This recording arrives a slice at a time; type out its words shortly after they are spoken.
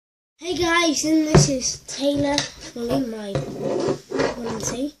Hey guys, and this is Taylor Molly, my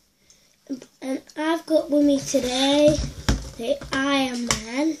Monty, and I've got with me today the Iron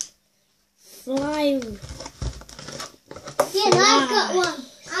Man fly. Yeah, no, I've got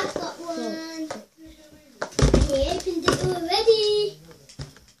one. We opened it already.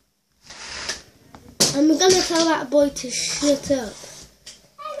 And we're going to tell that boy to shut up,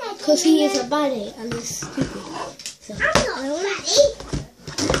 because he is a baddie and he's stupid. So, I'm not a baddie.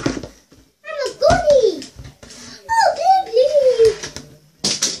 I'm a goodie. Oh, blue.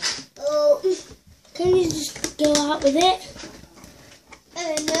 Oh. Can you just go out with it?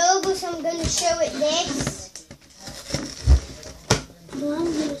 No, but I'm going to show it this. No, I'm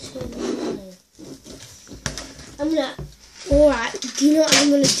going to show you mine. Alright, do you know what I'm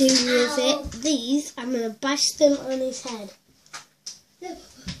going to do with it? These, I'm going to bash them on his head. Look.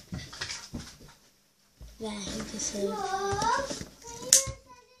 There, he deserves.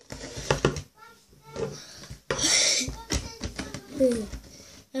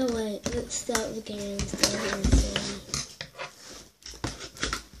 Oh wait, let's start the game.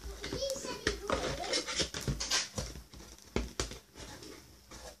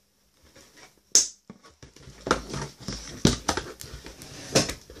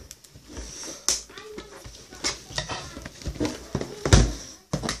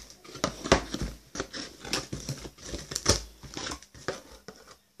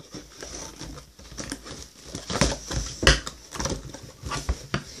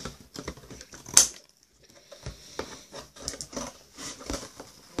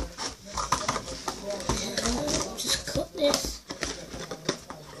 Just cut this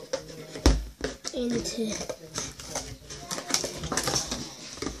into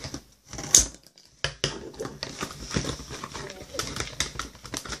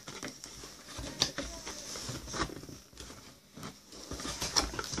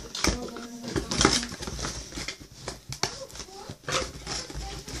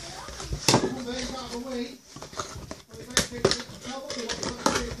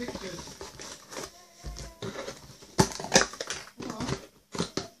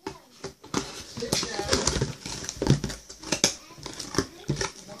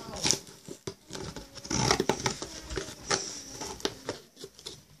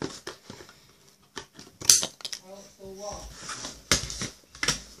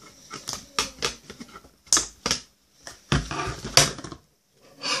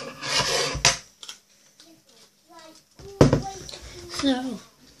so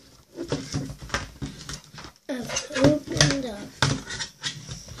I've opened up.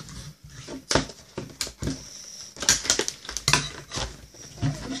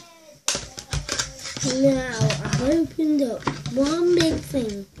 Now I've opened up one big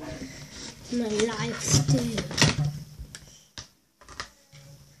thing, my life stew.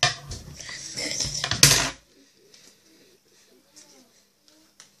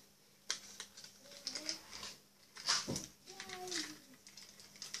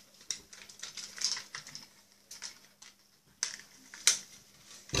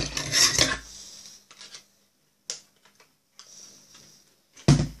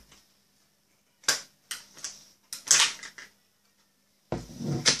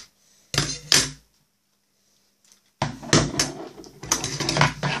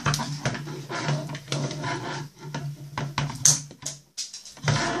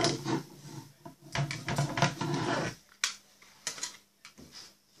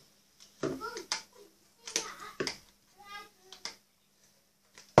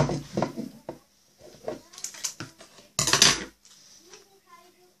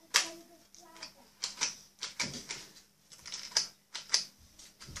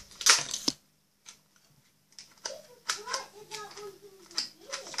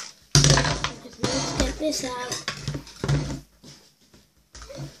 This out.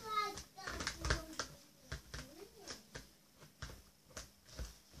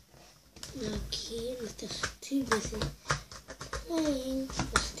 Okay, it's just too busy playing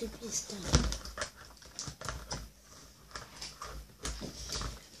the stupid stuff.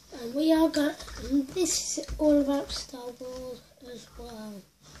 And we are going. This is all about Star Wars as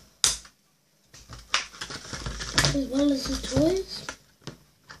well as the toys.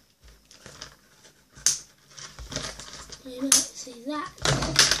 You might see that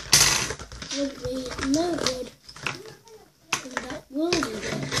would be no good, and that will be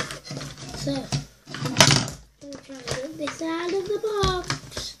good. So, we'll try to get this out of the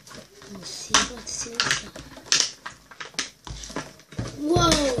box and see what's inside. Whoa!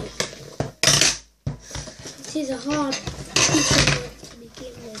 This is a hard piece of work to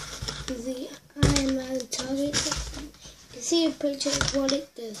begin with. The Iron Man target. You can see a picture of what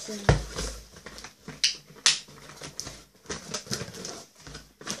it does then.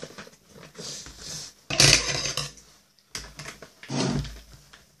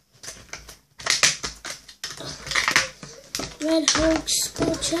 Red Hulk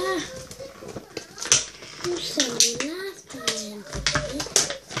sculpture. Who's sending that in?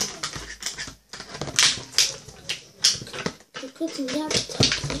 We're cutting out the top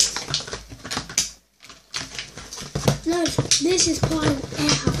of it. No, this is part of Air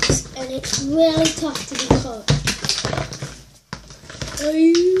House and it's really tough to be cut.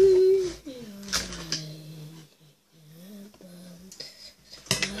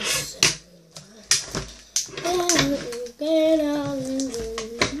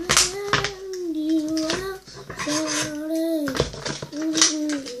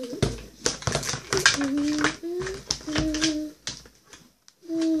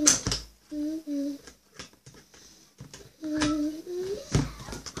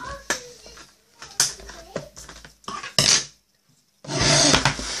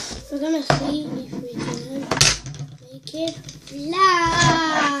 We're gonna see if we can make it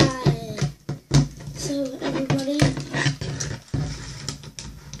fly. So everybody,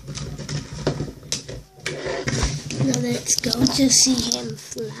 now let's go to see him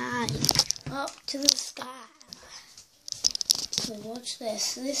fly up to the sky. So watch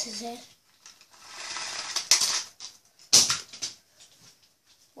this. This is it.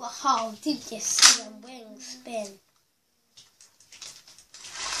 Wow! Did you see the wings spin?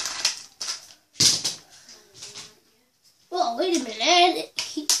 Oh, wait a minute,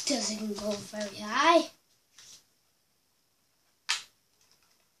 he doesn't go very high.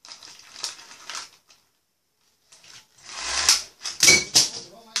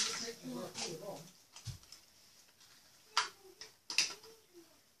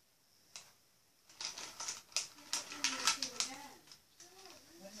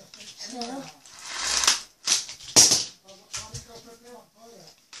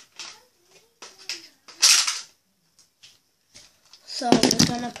 So we're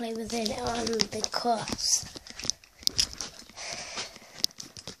gonna play with it on the course.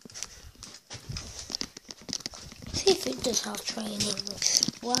 See if it does have training.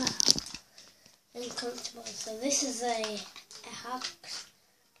 Wow. And comfortable. So this is a hack.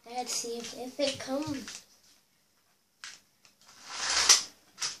 Let's see if it comes.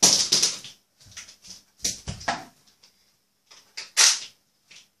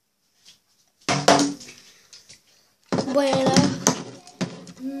 Bueno.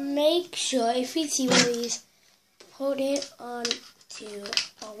 Make sure if you see one of these, put it on to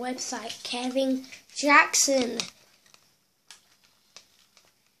our website, Kevin Jackson.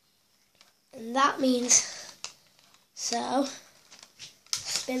 And that means, so,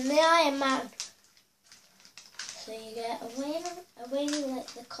 spin the Iron Man. So you get a wing like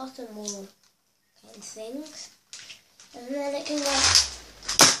the cotton wool kind of things. And then it can go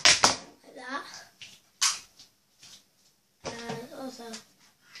like that. And also,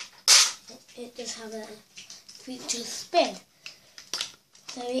 it does have a feature spin,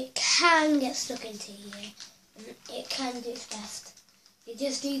 so it can get stuck into here and it can do its best. You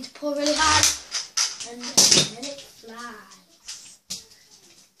just need to pull really hard and then it flies.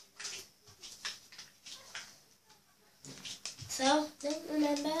 So don't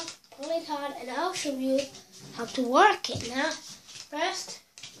remember, pull it hard and I'll show you how to work it now. First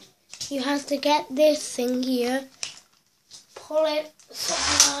you have to get this thing here, pull it so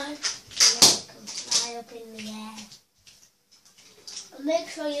hard up in the air. And make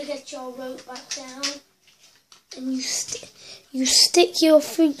sure you get your rope back down and you stick your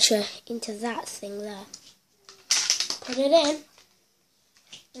future into that thing there. Put it in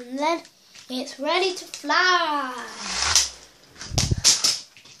and then it's ready to fly.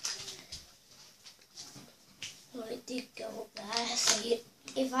 Well, it did go up there, so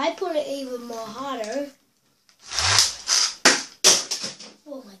if I put it even more harder,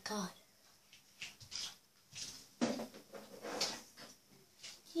 oh my god.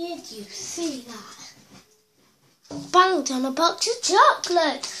 Did you see that? Banged on a box of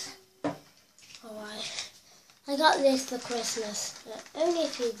chocolates. Alright, I got this for Christmas, but only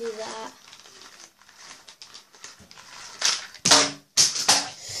if you do that.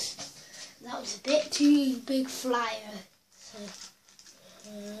 That was a bit too big flyer. So,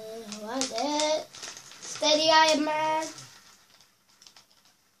 like it. Steady, Iron Man.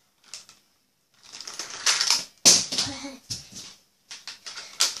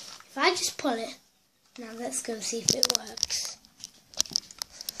 If I just pull it, now let's go see if it works.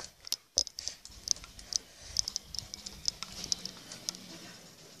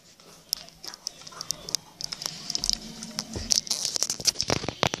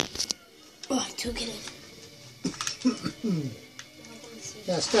 took it.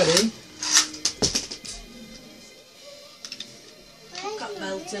 Yeah, steady. I got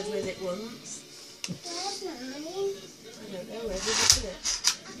melted with it once. Where's mine? I don't know, where did you put it?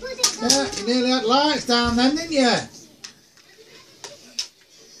 I put it Yeah, you nearly had lights down then, didn't you?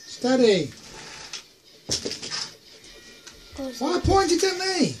 Steady. Why point it at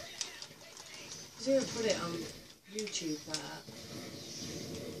me? Because you put it on YouTube that.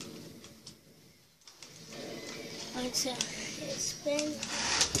 Like so, it's been.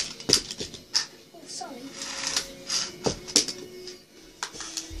 Oh, sorry.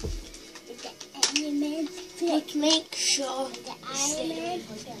 Make sure the Iron Man.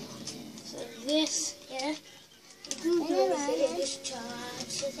 so this, yeah, you can do it, just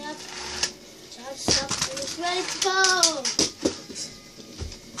charge it up, charge it up, and it's ready to go.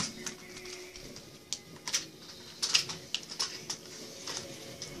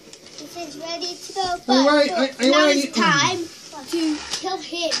 This is ready to go. Are you Now wearing it's time to kill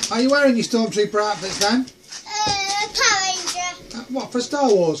him. Are you wearing your Stormtrooper outfits then? Power Ranger. What, for a Star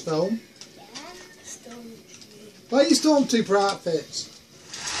Wars film? Wear your Stormtrooper outfits.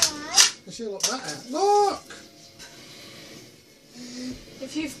 Why? Because you look better. Look!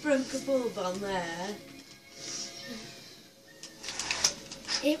 If you've broke a bulb on there,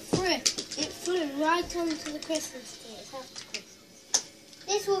 It flew right onto the Christmas tree. It's after Christmas.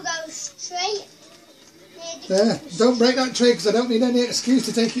 This will go straight near the There, don't break that tree because I don't need any excuse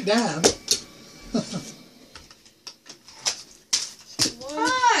to take it down.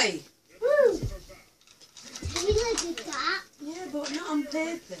 Hi! Woo! We did that. Yeah, but not on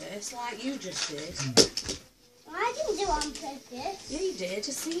purpose, like you just did. I didn't do it on purpose. Yeah, you did,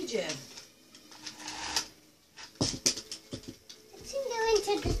 to see you. It didn't go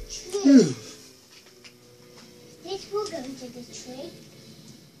into the tree. This will go into the tree.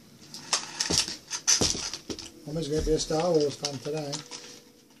 Mummy's going to be a Star Wars fan today.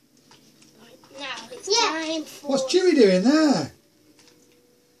 Right, now it's Yeah. time for. What's Chewie doing there?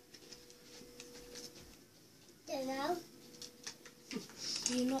 Don't know.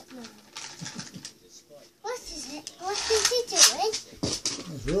 Do you not know? What is it? What is he doing?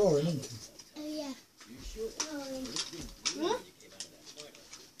 It's roaring, isn't it? Oh yeah. Huh?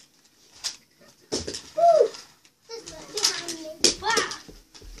 Woo! There's one behind me. Ah!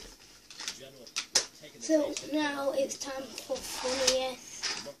 So now it's time for funniest.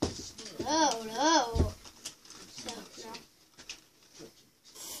 No. So now.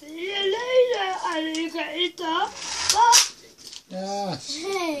 See you later, alligator. Bye. Yes.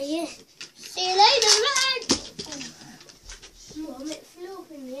 Hey. See you later, man. Mum, it flew up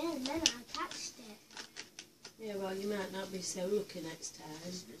in the air and then I catched it. Yeah, well, you might not be so lucky next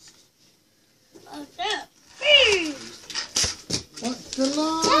time. What the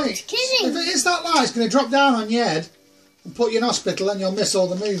light? Just kidding. If it is that light, it's going to drop down on your head and put you in hospital and you'll miss all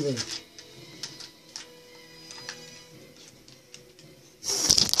the movie.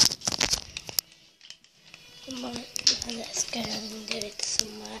 Come on, let's go and get it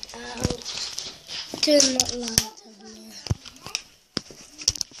somewhere else. Turn that light on here.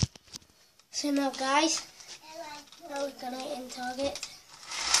 So now guys, now we've got it in target.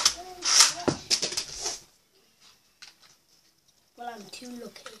 Well, I'm too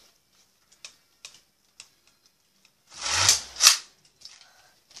lucky.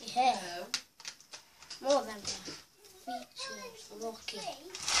 Yeah, more than that. Features lucky.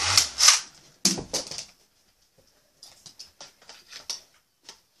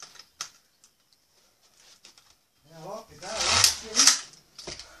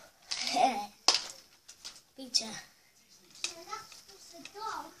 Feature.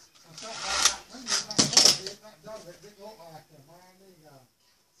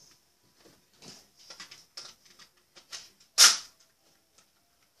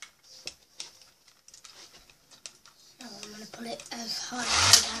 So I'm going to put it as high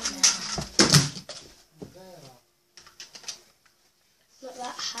as down there. Not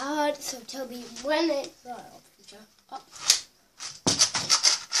that hard, so Toby, when it... Right, up, feature. Up.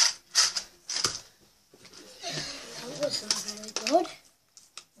 That was not very good.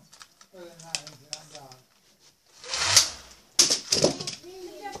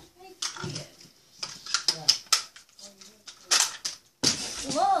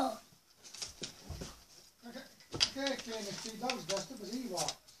 Whoa! Okay, if two dogs dressed up as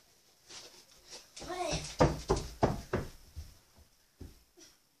Ewoks. Wait.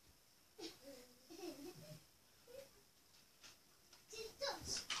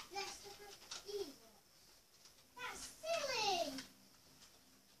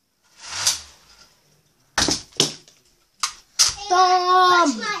 Mom!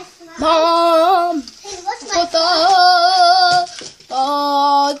 Mom!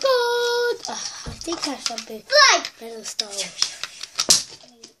 a big Fly! little star.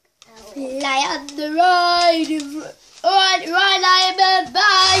 Fly on the ride. Alright, Iron Man,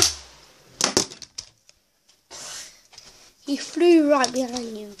 bye! He flew right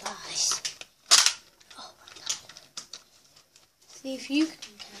behind you guys. Oh my god. See if you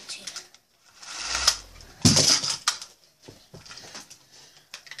can catch him.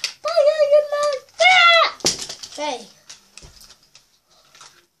 Bye, Iron Man! Ah! Hey.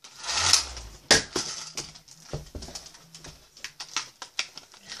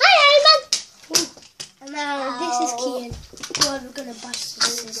 And now this is Kian. We're gonna bust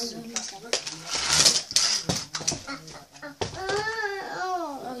this.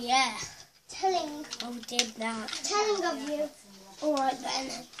 Oh yeah. Telling. Oh, we did that. Telling of you. Alright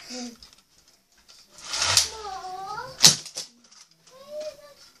then.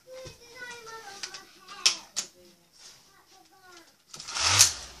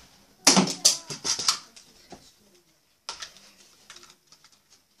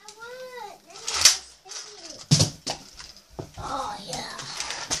 Oh yeah.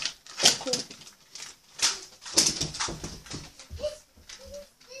 Cool.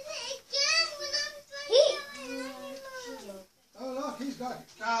 Oh look, he's got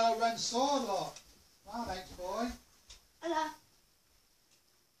Kylo Ren's sword, look. That makes boy. Hello.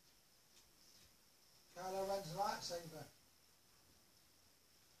 Kylo Ren's lightsaber.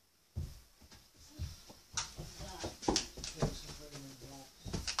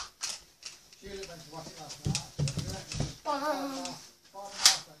 Julie went to watch it last night.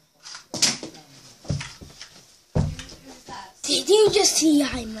 Did you just see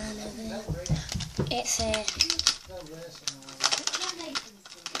Iron Man over there? It's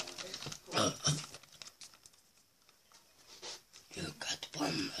you got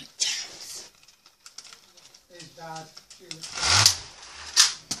one more chance. His dad, Julie.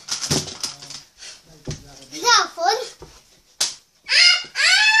 Is that fun?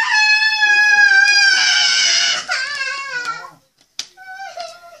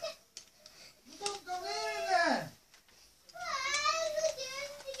 Don't go near there.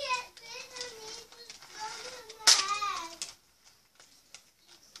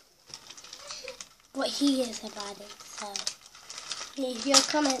 But he is about it, so leave your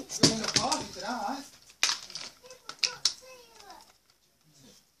comments There's now. a party tonight.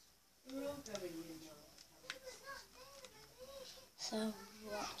 So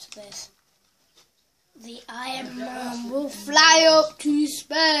watch this. The Iron Man will fly up to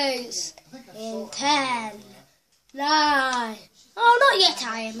space in 10, 9. Oh, not yet,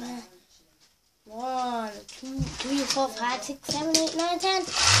 Iron Man. 1, 2, 3, 4, 5, 6, 7, 8, 9, 10.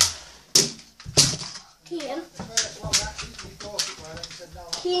 Kian,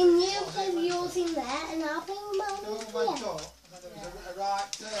 can you play yours in there and I'll play mine in here?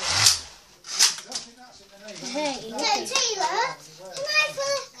 Hey, So, Taylor, can I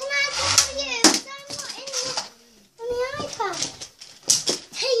follow you? 'Cause I'm not in the iPad.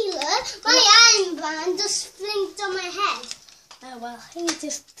 Taylor, my Iron Man just flinked on my head. oh well, he's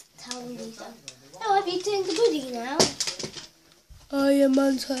just telling me that. Oh, have you turned the buddy now? Iron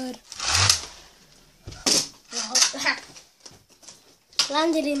Man's head. Well,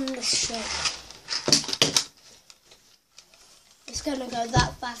 landed in the ship. It's gonna go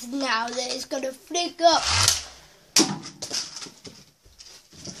that fast now that it's gonna flick up.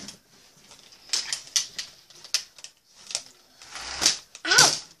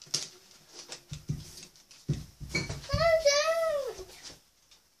 Ow! No, don't.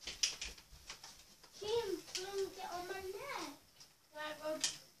 Kim, flinked it on my neck. Right, well,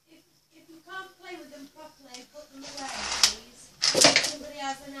 if you can't play with them properly, put them away, please. Somebody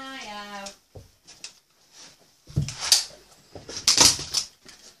has an eye out.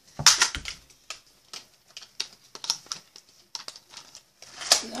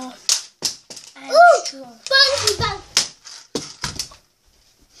 No. I'm Ooh, sure. Bungee bang.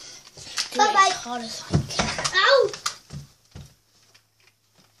 Do Bye it bye. as hard as I can. Ow.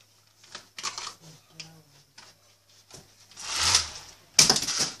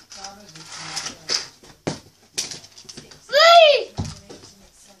 Whee!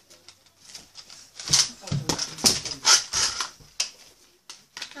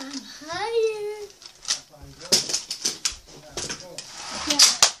 I'm hiding. Yeah.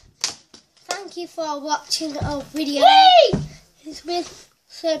 Thank you for watching our video. Whee! It's been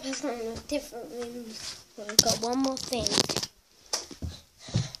so pleasant in different rooms. But we've got one more thing.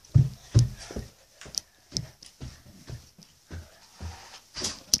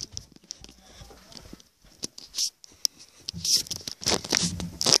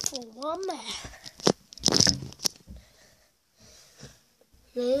 For one more.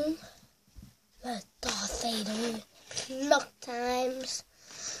 Room. The Darth played it a lot of times.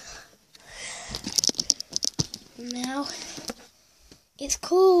 Now, it's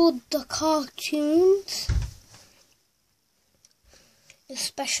called The Cartoons.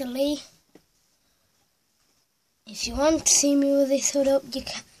 Especially, if you want to see me with this hood up, you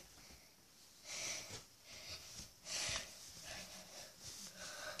can.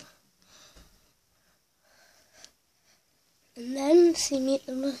 And then see me at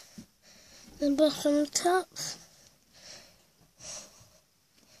the bottom top.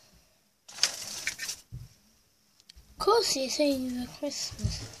 Of course, you say you for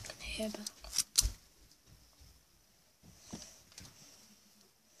Christmas. I can hear back.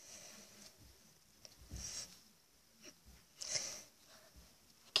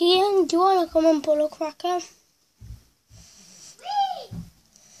 Kian, do you want to come and pull a cracker?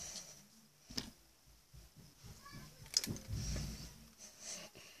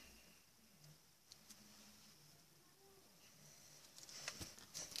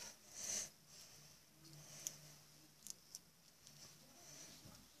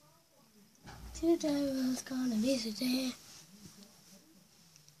 Today was gonna be the day.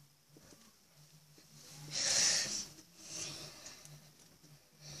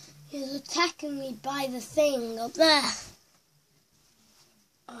 He's attacking me by the thing up there.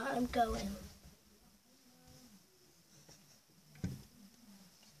 I'm going.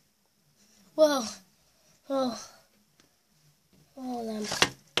 Whoa. Oh. Oh, then.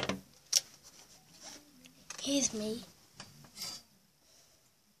 Here's me.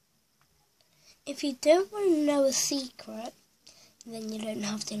 If you don't want to know a secret, then you don't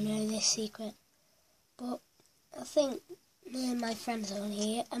have to know this secret. But I think me and my friends on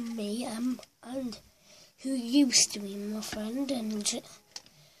here, and me, and who used to be my friend, and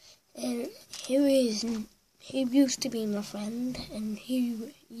who used to be my friend, and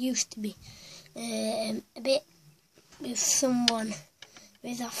who used to be a bit with someone,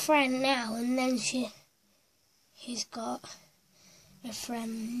 with a friend now, and then he's got a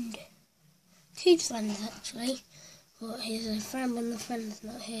friend. Two friends actually, but he's a friend when the friend's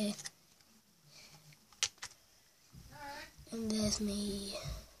not here. And there's me.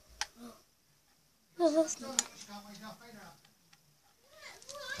 Oh, that's me.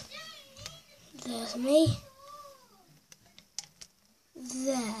 There's me.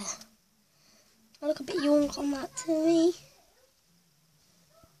 There. I look a bit young on that TV.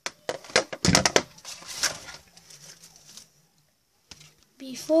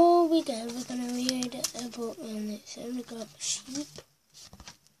 Before we go, we're going to read a book, and it's only got sheep.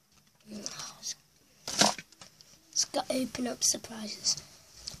 It's got to open up surprises.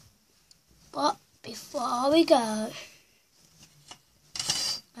 But before we go,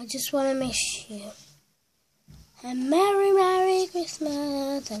 I just want to wish you a Merry, Merry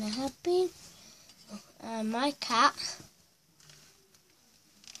Christmas and a Happy. My cat.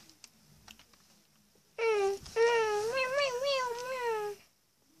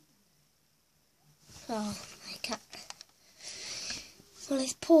 Oh, my cat. Well,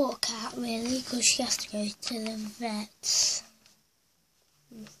 this poor cat, really, because she has to go to the vets.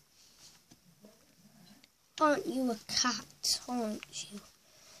 Aren't you a cat, aren't you?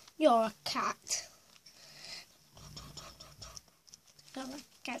 You're a cat. You're a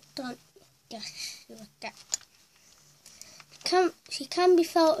cat, aren't you? Yes, you're a cat. She can be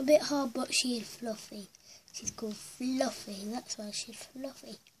felt a bit hard, but she is fluffy. She's called Fluffy, that's why she's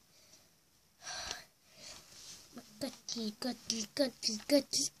fluffy.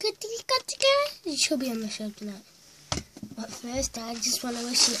 She'll be on the show tonight. But first, I just want to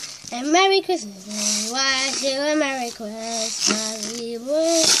wish you a Merry Christmas. Wish you a Merry Christmas. We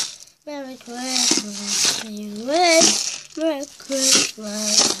wish Merry Christmas. We wish Merry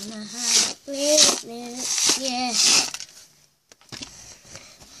Christmas and a Happy New Year.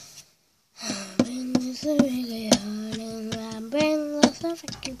 Bring us a reggae on, bring us a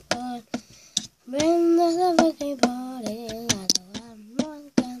fucking party. Bring us a fucking party.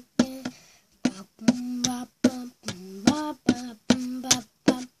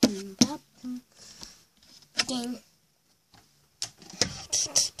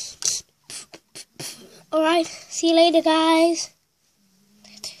 Alright, see you later, guys.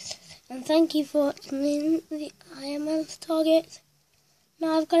 And thank you for watching the Iron Man's Target.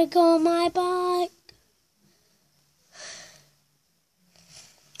 Now I've got to go on my bike.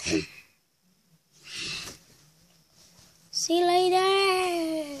 See you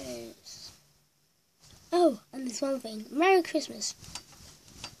later. Oh, and there's one thing. Merry Christmas.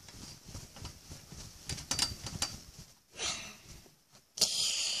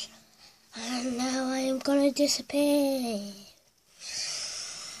 And now I am gonna disappear.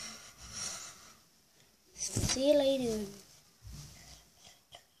 See you later.